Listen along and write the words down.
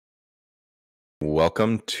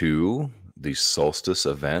Welcome to the Solstice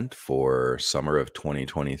event for summer of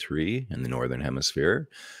 2023 in the Northern Hemisphere.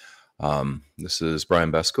 This is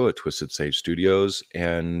Brian Besco at Twisted Sage Studios,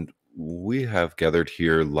 and we have gathered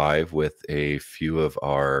here live with a few of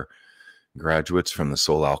our graduates from the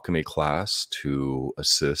Soul Alchemy class to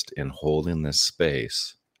assist in holding this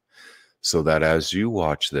space so that as you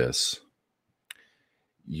watch this,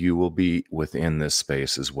 you will be within this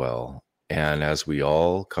space as well. And as we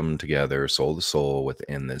all come together, soul to soul,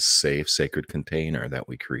 within this safe, sacred container that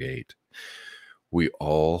we create, we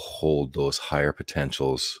all hold those higher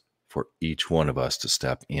potentials for each one of us to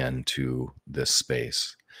step into this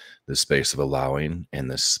space of allowing and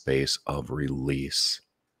this space of release.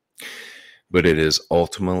 But it is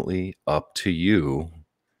ultimately up to you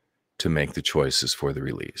to make the choices for the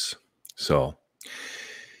release. So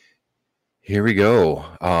here we go.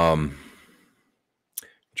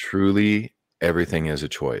 Truly, everything is a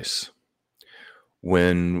choice.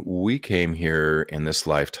 When we came here in this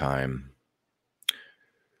lifetime,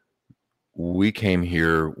 we came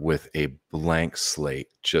here with a blank slate,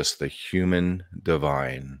 just the human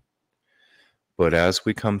divine. But as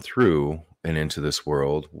we come through and into this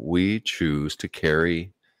world, we choose to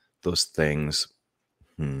carry those things,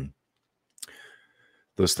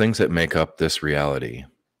 those things that make up this reality.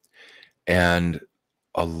 And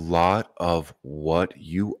a lot of what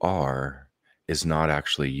you are is not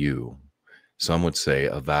actually you. Some would say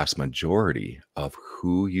a vast majority of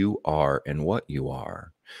who you are and what you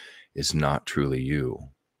are is not truly you.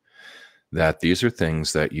 That these are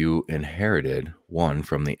things that you inherited, one,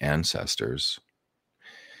 from the ancestors,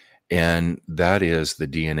 and that is the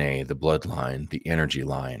DNA, the bloodline, the energy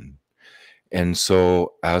line. And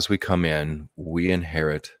so as we come in, we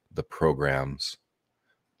inherit the programs,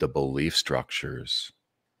 the belief structures,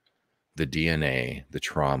 the DNA, the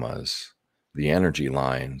traumas, the energy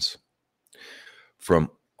lines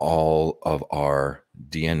from all of our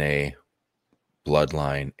DNA,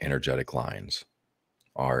 bloodline, energetic lines,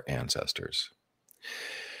 our ancestors.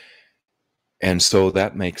 And so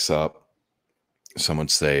that makes up, some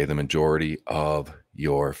would say, the majority of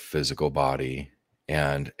your physical body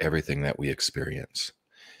and everything that we experience.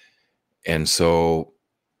 And so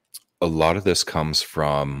a lot of this comes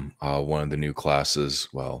from one of the new classes,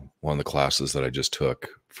 one of the classes that I just took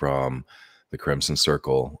from the Crimson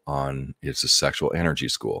Circle it's a sexual energy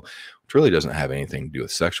school, which really doesn't have anything to do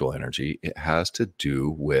with sexual energy. It has to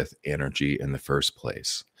do with energy in the first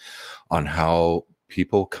place, on how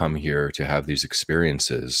people come here to have these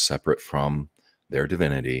experiences separate from their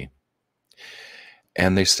divinity.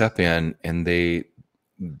 And they step in and they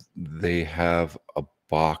have a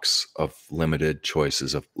box of limited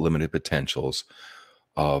choices, of limited potentials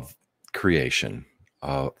of creation,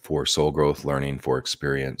 for soul growth, learning, for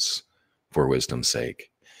experience, for wisdom's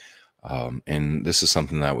sake. And this is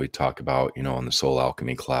something that we talk about, in the Soul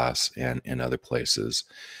Alchemy class and in other places,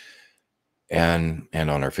 and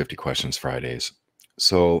on our 50 Questions Fridays.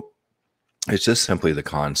 So it's just simply the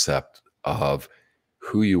concept of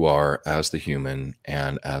who you are as the human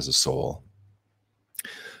and as a soul.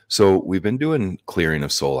 So we've been doing clearing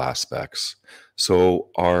of soul aspects. So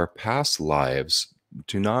our past lives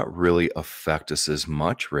do not really affect us as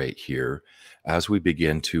much right here as we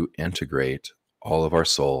begin to integrate all of our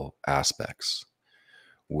soul aspects.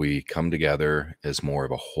 We come together as more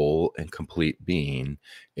of a whole and complete being,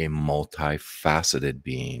 a multifaceted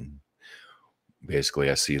being. Basically,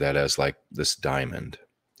 I see that as like this diamond.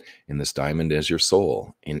 And this diamond is your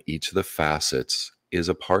soul. And each of the facets is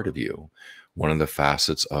a part of you. One of the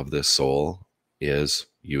facets of this soul is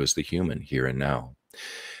you as the human here and now.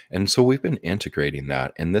 And so we've been integrating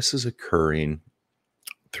that. And this is occurring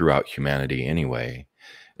throughout humanity anyway,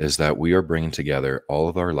 is that we are bringing together all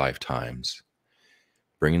of our lifetimes,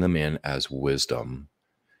 bringing them in as wisdom.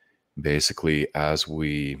 Basically, as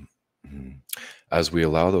we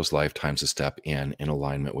allow those lifetimes to step in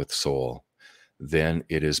alignment with soul, then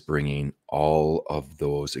it is bringing all of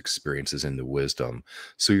those experiences into wisdom.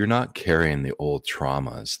 So you're not carrying the old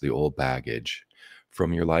traumas, the old baggage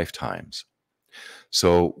from your lifetimes.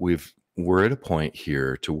 So we're at a point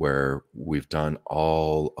here to where we've done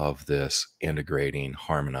all of this integrating,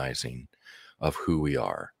 harmonizing of who we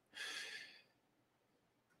are.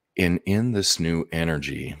 In this new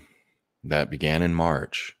energy that began in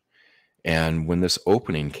March, and when this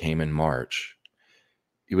opening came in March,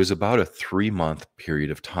 it was about a 3-month period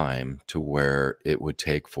of time to where it would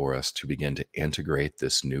take for us to begin to integrate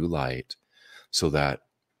this new light so that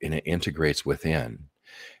and it integrates within.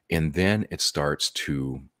 And then it starts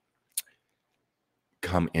to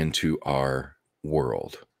come into our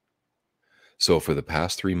world. So for the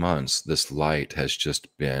past 3 months, this light has just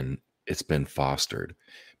been it's been fostered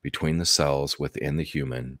between the cells within the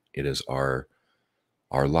human. It is our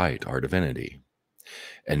light, our divinity.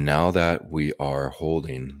 And now that we are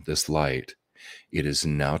holding this light, it is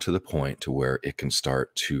now to the point to where it can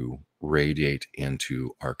start to radiate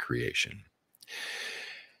into our creation.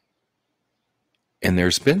 And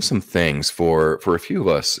there's been some things for a few of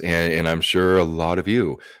us, and I'm sure a lot of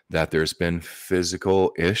you, that there's been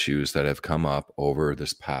physical issues that have come up over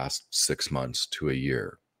this past 6 months to a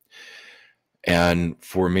year. And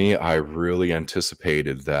for me, I really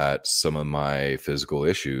anticipated that some of my physical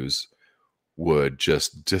issues would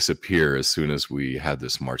just disappear as soon as we had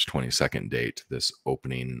this March 22nd date, this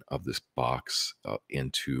opening of this box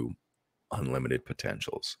into unlimited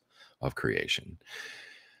potentials of creation.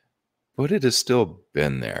 But it has still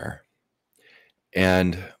been there.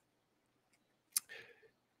 And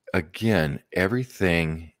again,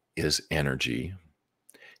 everything is energy.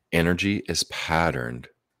 Energy is patterned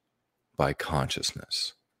by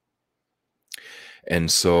consciousness.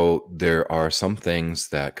 And so there are some things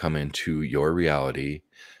that come into your reality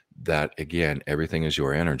that, again, everything is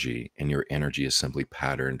your energy, and your energy is simply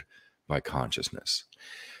patterned by consciousness.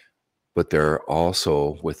 But there are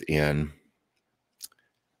also within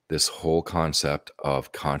this whole concept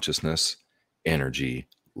of consciousness, energy,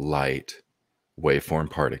 light,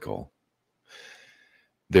 waveform, particle.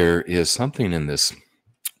 There is something in this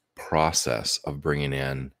process of bringing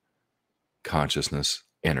in consciousness,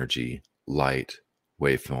 energy, light,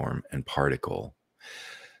 waveform, and particle,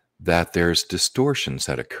 that there's distortions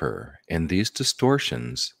that occur. And these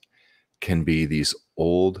distortions can be these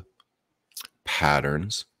old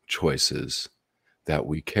patterns, choices that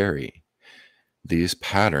we carry. These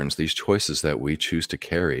patterns, these choices that we choose to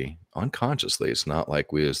carry unconsciously. It's not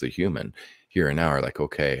like we as the human here and now are like,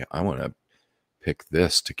 okay, I want to pick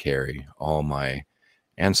this to carry all my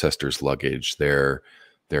ancestors' luggage, their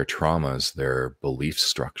traumas, their belief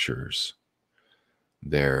structures,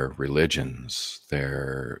 their religions,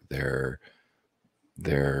 their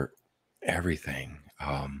everything,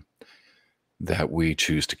 that we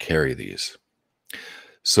choose to carry these.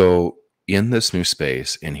 So in this new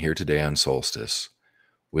space, and here today on Soulstice,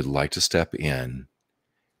 we'd like to step in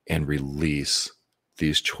and release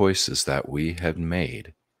these choices that we have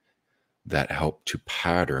made that help to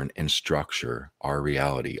pattern and structure our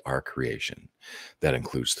reality, our creation. That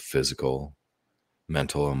includes the physical,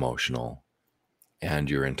 mental, emotional, and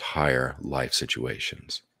your entire life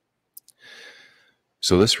situations.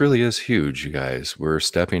 So this really is huge, you guys. We're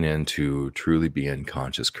stepping into truly being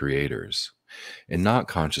conscious creators, and not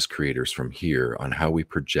conscious creators from here on how we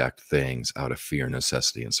project things out of fear,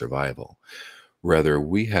 necessity, and survival. Rather,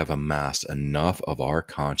 we have amassed enough of our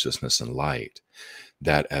consciousness and light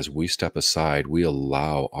that as we step aside, we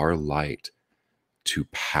allow our light to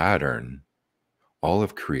pattern all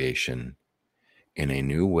of creation in a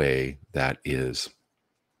new way that is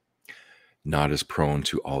not as prone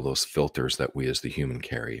to all those filters that we as the human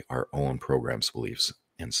carry, our own programs, beliefs,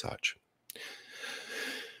 and such.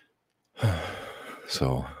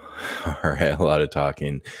 So, all right, a lot of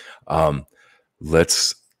talking.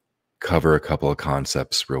 Let's cover a couple of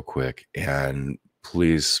concepts real quick, and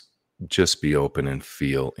please just be open and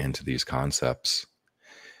feel into these concepts.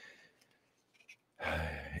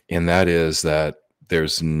 And that is that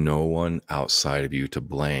there's no one outside of you to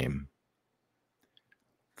blame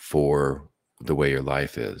for the way your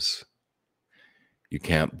life is. You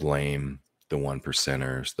can't blame the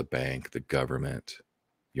 1%ers, the bank, the government,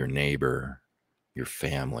 your neighbor, your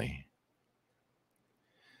family.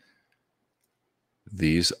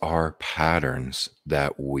 These are patterns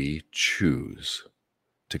that we choose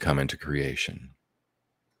to come into creation.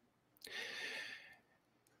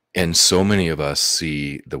 And so many of us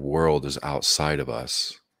see the world as outside of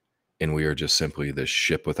us, and we are just simply this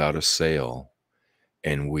ship without a sail,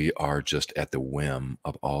 and we are just at the whim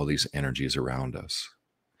of all these energies around us.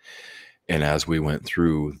 And as we went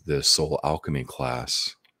through this soul alchemy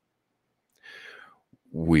class,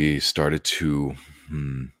 we started to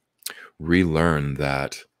relearn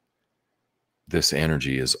that this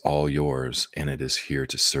energy is all yours, and it is here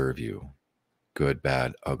to serve you, good,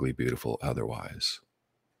 bad, ugly, beautiful, otherwise.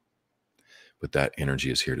 But that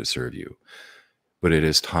energy is here to serve you. But it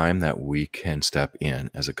is time that we can step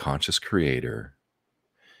in as a conscious creator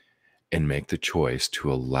and make the choice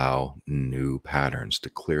to allow new patterns, to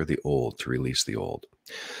clear the old, to release the old.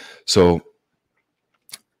 So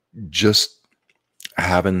just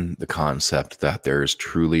having the concept that there is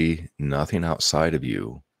truly nothing outside of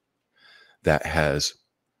you that has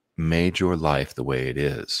made your life the way it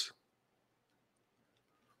is,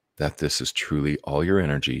 that this is truly all your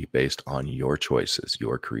energy based on your choices,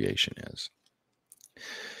 your creation is.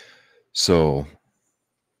 So,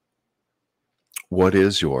 what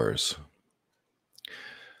is yours?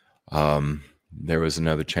 There was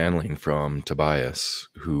another channeling from Tobias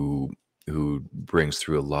who brings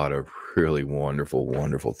through a lot of really wonderful,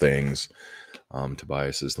 wonderful things.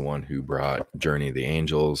 Tobias is the one who brought Journey of the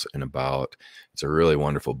Angels and about. It's a really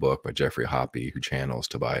wonderful book by Jeffrey Hoppe, who channels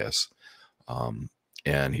Tobias, um,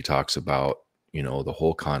 and he talks about the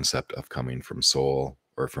whole concept of coming from soul,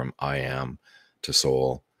 or from I am to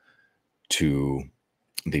soul, to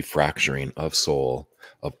the fracturing of soul,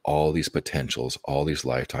 of all these potentials, all these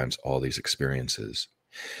lifetimes, all these experiences.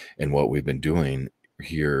 And what we've been doing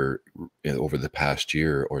here over the past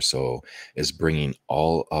year or so is bringing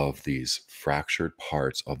all of these fractured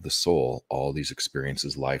parts of the soul, all these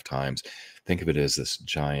experiences, lifetimes. Think of it as this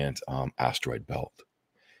giant asteroid belt.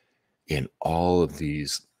 And all of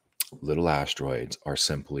these little asteroids are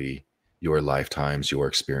simply your lifetimes, your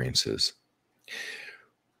experiences.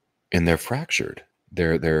 And they're fractured.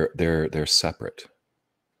 They're separate,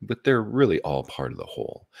 but they're really all part of the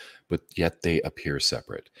whole, but yet they appear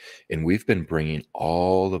separate. And we've been bringing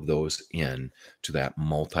all of those in to that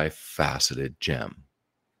multifaceted gem,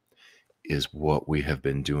 is what we have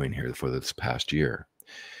been doing here for this past year.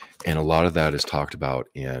 And a lot of that is talked about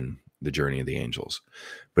in the Journey of the Angels.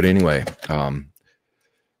 But anyway,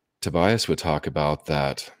 Tobias would talk about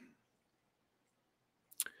that.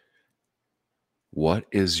 What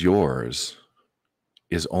is yours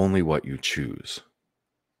is only what you choose.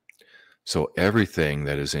 So everything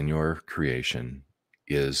that is in your creation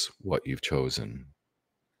is what you've chosen.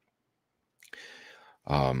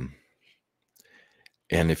 And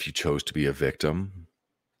if you chose to be a victim,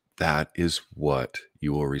 that is what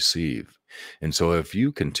you will receive. And so if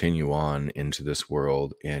you continue on into this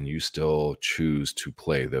world and you still choose to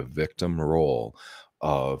play the victim role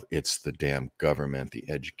of, it's the damn government, the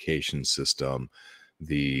education system,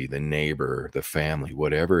 the neighbor, the family,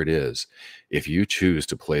 whatever it is, if you choose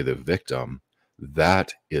to play the victim,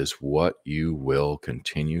 that is what you will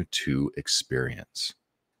continue to experience,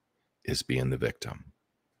 is being the victim.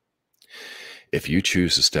 If you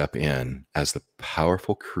choose to step in as the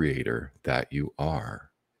powerful creator that you are,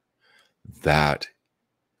 that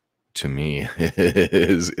to me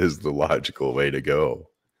is the logical way to go.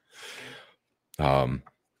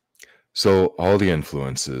 So all the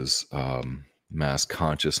influences, mass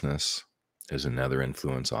consciousness is another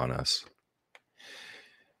influence on us.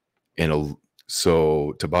 And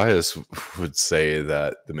so Tobias would say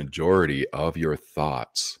that the majority of your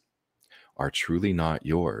thoughts are truly not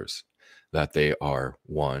yours, that they are,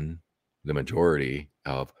 one, the majority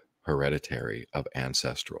of hereditary, of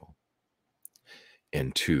ancestral,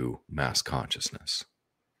 and two, mass consciousness.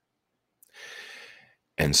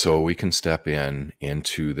 And so we can step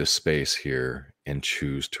into this space here and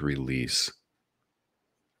choose to release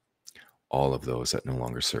all of those that no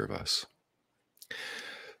longer serve us.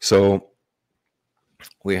 So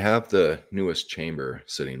we have the newest chamber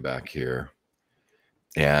sitting back here,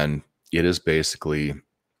 and it is basically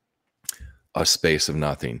a space of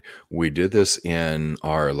nothing. We did this in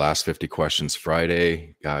our last 50 questions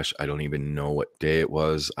Friday. Gosh, I don't even know what day it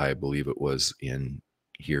was. I believe it was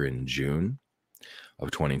here in June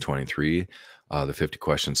of 2023. The 50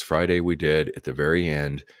 questions Friday we did. At the very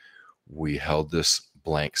end, we held this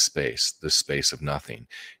blank space, this space of nothing.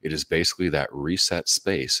 It is basically that reset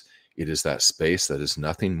space. It is that space that is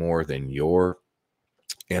nothing more than your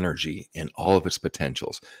energy and all of its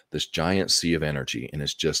potentials, this giant sea of energy. And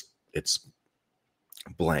it's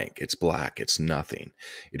blank, it's black, it's nothing.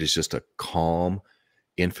 It is just a calm,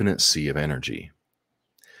 infinite sea of energy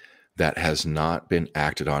that has not been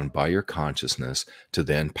acted on by your consciousness to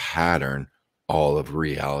then pattern all of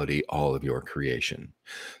reality, all of your creation.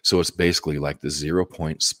 So it's basically like the 0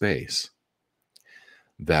 point space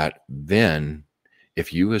that then,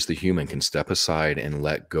 if you as the human can step aside and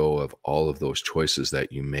let go of all of those choices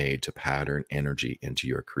that you made to pattern energy into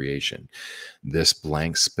your creation, this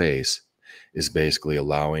blank space is basically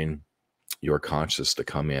allowing your conscious to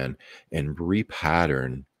come in and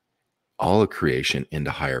repattern all of creation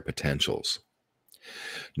into higher potentials.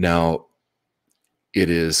 Now,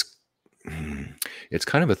 it's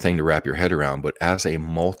kind of a thing to wrap your head around, but as a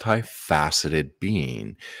multifaceted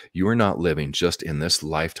being, you are not living just in this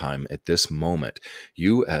lifetime at this moment.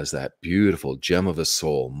 You, as that beautiful gem of a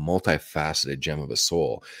soul, multifaceted gem of a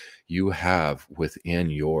soul, you have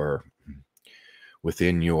within your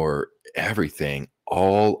everything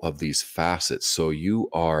all of these facets. So you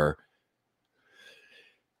are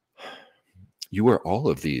all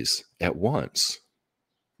of these at once.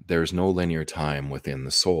 There's no linear time within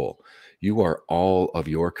the soul. You are all of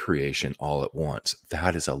your creation all at once.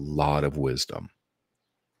 That is a lot of wisdom.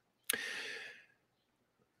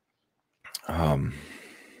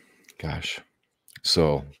 Gosh.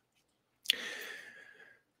 So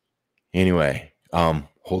anyway,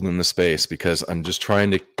 holding the space because I'm just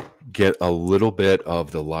trying to get a little bit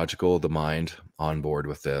of the logical of the mind on board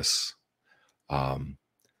with this,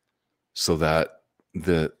 so that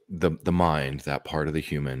the mind, that part of the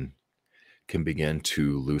human, can begin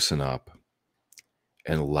to loosen up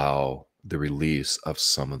and allow the release of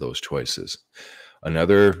some of those choices.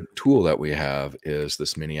 Another tool that we have is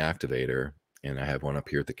this mini activator, and I have one up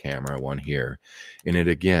here at the camera, one here, and it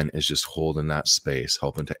again is just holding that space,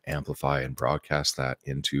 helping to amplify and broadcast that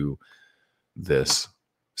into this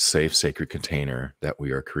safe, sacred container that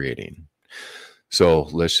we are creating. So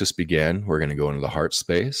let's just begin. We're going to go into the heart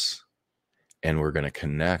space, and we're going to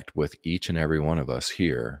connect with each and every one of us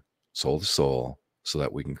here, soul to soul, so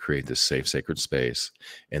that we can create this safe, sacred space,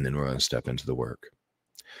 and then we're going to step into the work.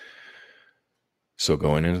 So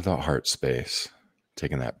going into the heart space,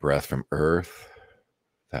 taking that breath from earth,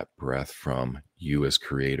 that breath from you as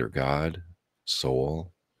creator, God,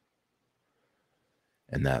 soul.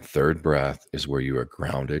 And that third breath is where you are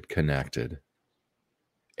grounded, connected,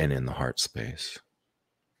 and in the heart space.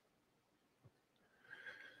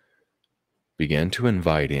 Begin to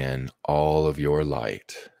invite in all of your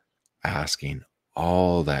light, asking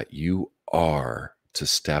all that you are to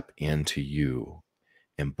step into you,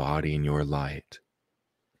 embodying your light.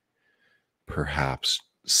 Perhaps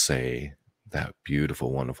say that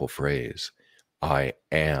beautiful, wonderful phrase, I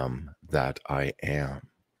am that I am.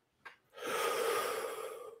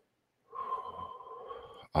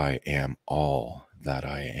 I am all that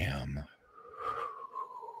I am.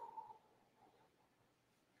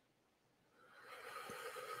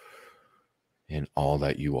 And all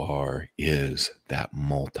that you are is that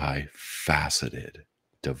multifaceted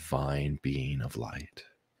divine being of light.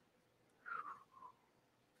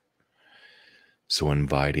 So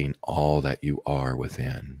inviting all that you are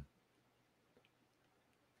within,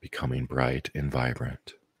 becoming bright and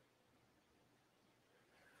vibrant.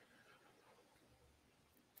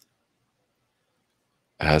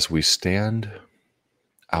 As we stand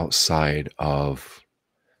outside of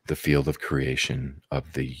the field of creation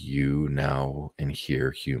of the you, now, and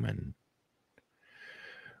here human,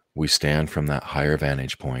 we stand from that higher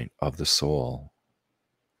vantage point of the soul.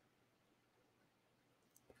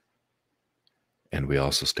 And we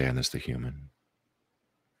also stand as the human.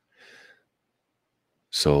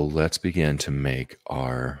 So let's begin to make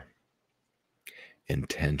our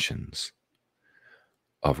intentions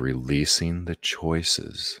of releasing the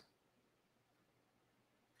choices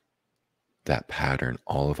that pattern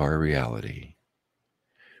all of our reality,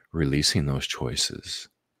 releasing those choices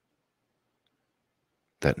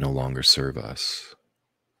that no longer serve us.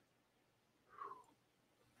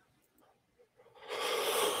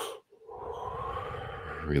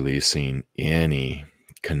 Releasing any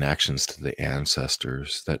connections to the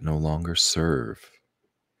ancestors that no longer serve,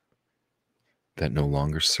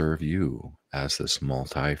 you as this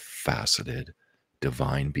multifaceted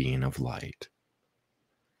divine being of light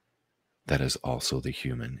that is also the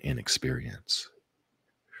human in experience.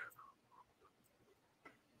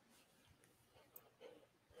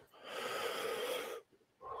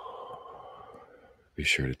 Be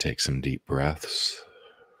sure to take some deep breaths.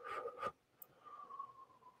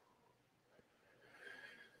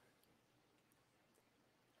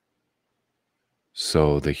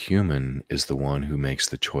 So the human is the one who makes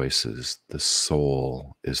the choices. The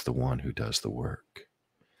soul is the one who does the work.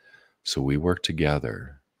 So we work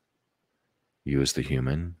together. You as the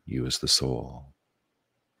human, you as the soul.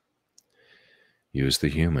 You as the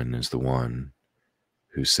human is the one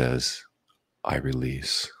who says, I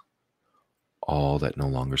release all that no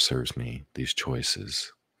longer serves me, these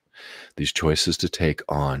choices to take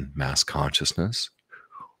on mass consciousness,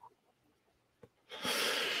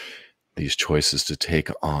 these choices to take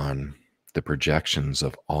on the projections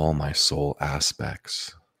of all my soul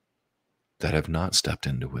aspects that have not stepped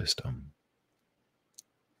into wisdom.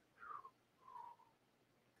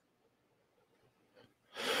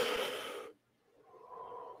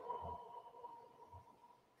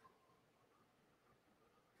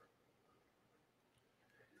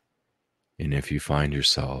 And if you find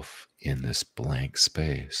yourself in this blank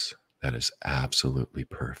space, that is absolutely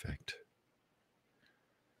perfect.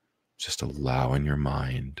 Just allowing your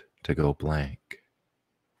mind to go blank.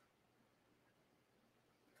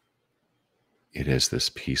 It is this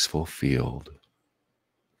peaceful field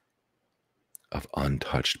of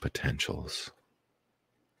untouched potentials.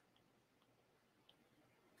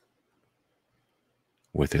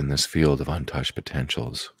 Within this field of untouched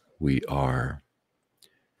potentials, we are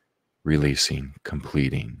releasing,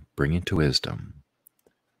 completing, bringing to wisdom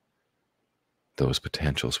those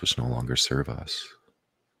potentials which no longer serve us.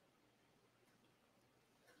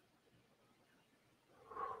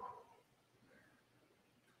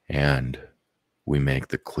 And we make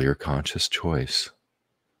the clear conscious choice.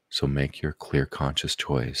 So make your clear conscious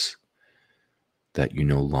choice that you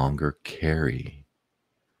no longer carry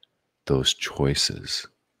those choices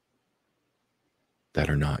that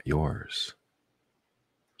are not yours.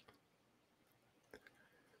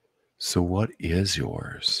 So what is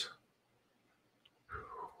yours?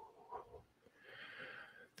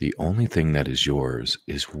 The only thing that is yours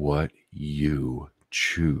is what you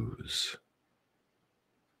choose.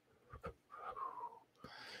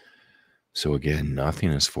 So again, nothing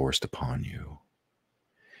is forced upon you.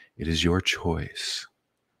 It is your choice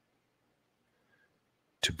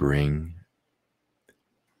to bring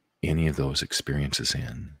any of those experiences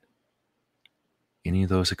in, any of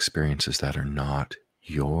those experiences that are not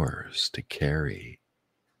yours to carry.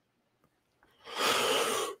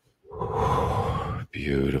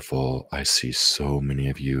 Beautiful. I see so many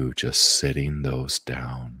of you just sitting those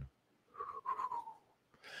down,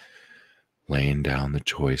 laying down the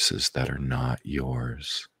choices that are not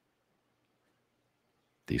yours.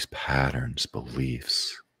 These patterns,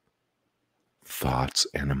 beliefs, thoughts,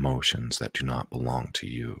 and emotions that do not belong to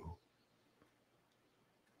you.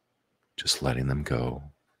 Just letting them go.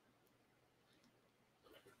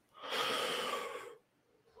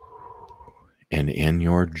 And in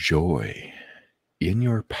your joy, in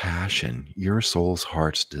your passion, your soul's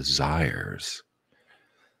heart's desires,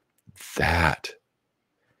 that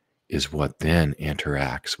is what then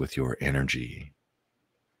interacts with your energy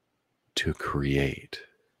to create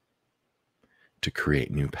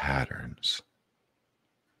new patterns.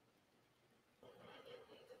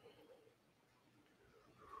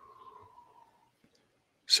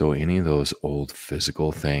 So any of those old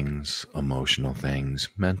physical things, emotional things,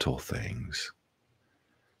 mental things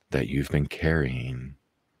that you've been carrying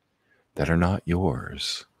that are not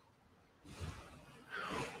yours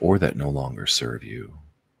or that no longer serve you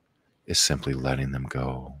is simply letting them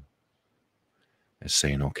go. It's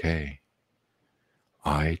saying, okay,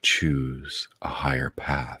 I choose a higher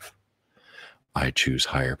path. I choose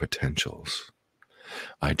higher potentials.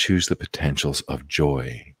 I choose the potentials of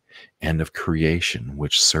joy and of creation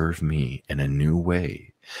which serve me in a new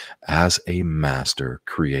way as a master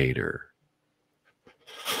creator.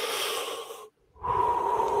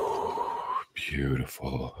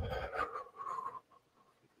 Beautiful.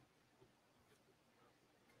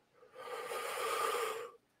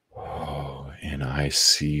 Oh, and I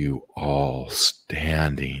see you all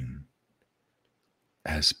standing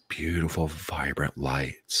as beautiful, vibrant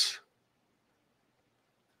lights.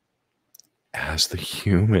 As the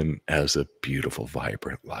human, as a beautiful,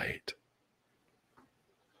 vibrant light.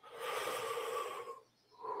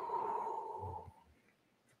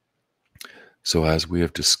 So as we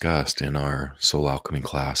have discussed in our soul alchemy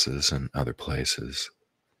classes and other places,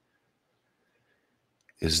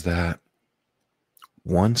 is that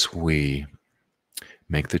once we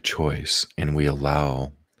make the choice and we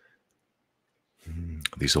allow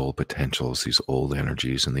these old potentials, these old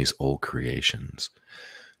energies, and these old creations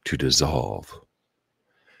to dissolve,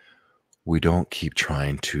 we don't keep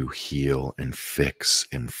trying to heal and fix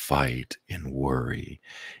and fight and worry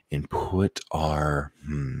and put our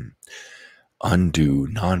undue,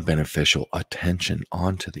 non-beneficial attention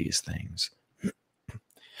onto these things.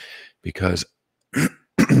 Because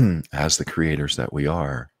as the creators that we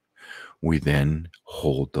are, we then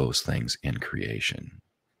hold those things in creation.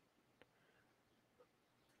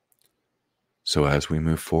 So as we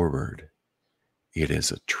move forward, it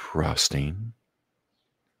is a trusting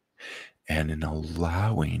and an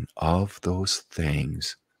allowing of those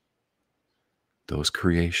things, those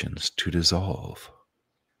creations to dissolve.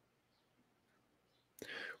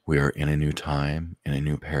 We are in a new time, in a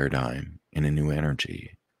new paradigm, in a new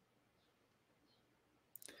energy.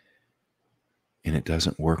 And it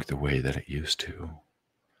doesn't work the way that it used to.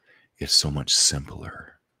 It's so much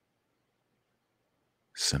simpler.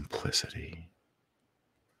 Simplicity.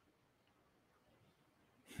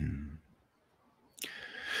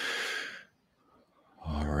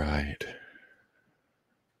 All right.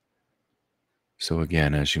 So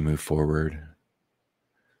again, as you move forward,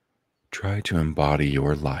 try to embody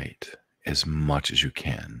your light as much as you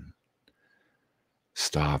can.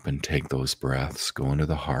 Stop and take those breaths, go into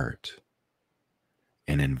the heart,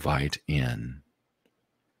 and invite in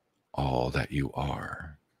all that you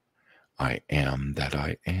are. I am that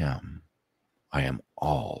I am. I am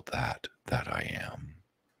all that I am.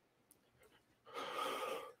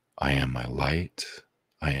 I am my light.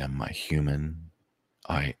 I am my human.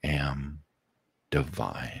 I am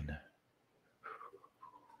divine.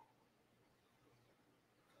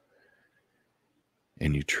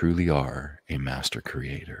 and you truly are a master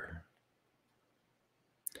creator.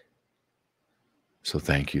 So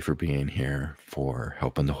thank you for being here, for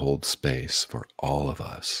helping to hold space for all of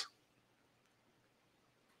us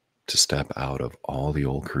to step out of all the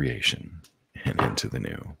old creation and into the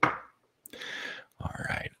new. All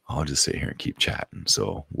right, I'll just sit here and keep chatting.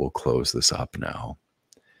 So we'll close this up now.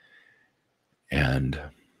 And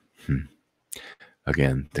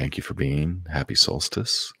again, thank you for being. Happy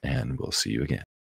solstice, and we'll see you again.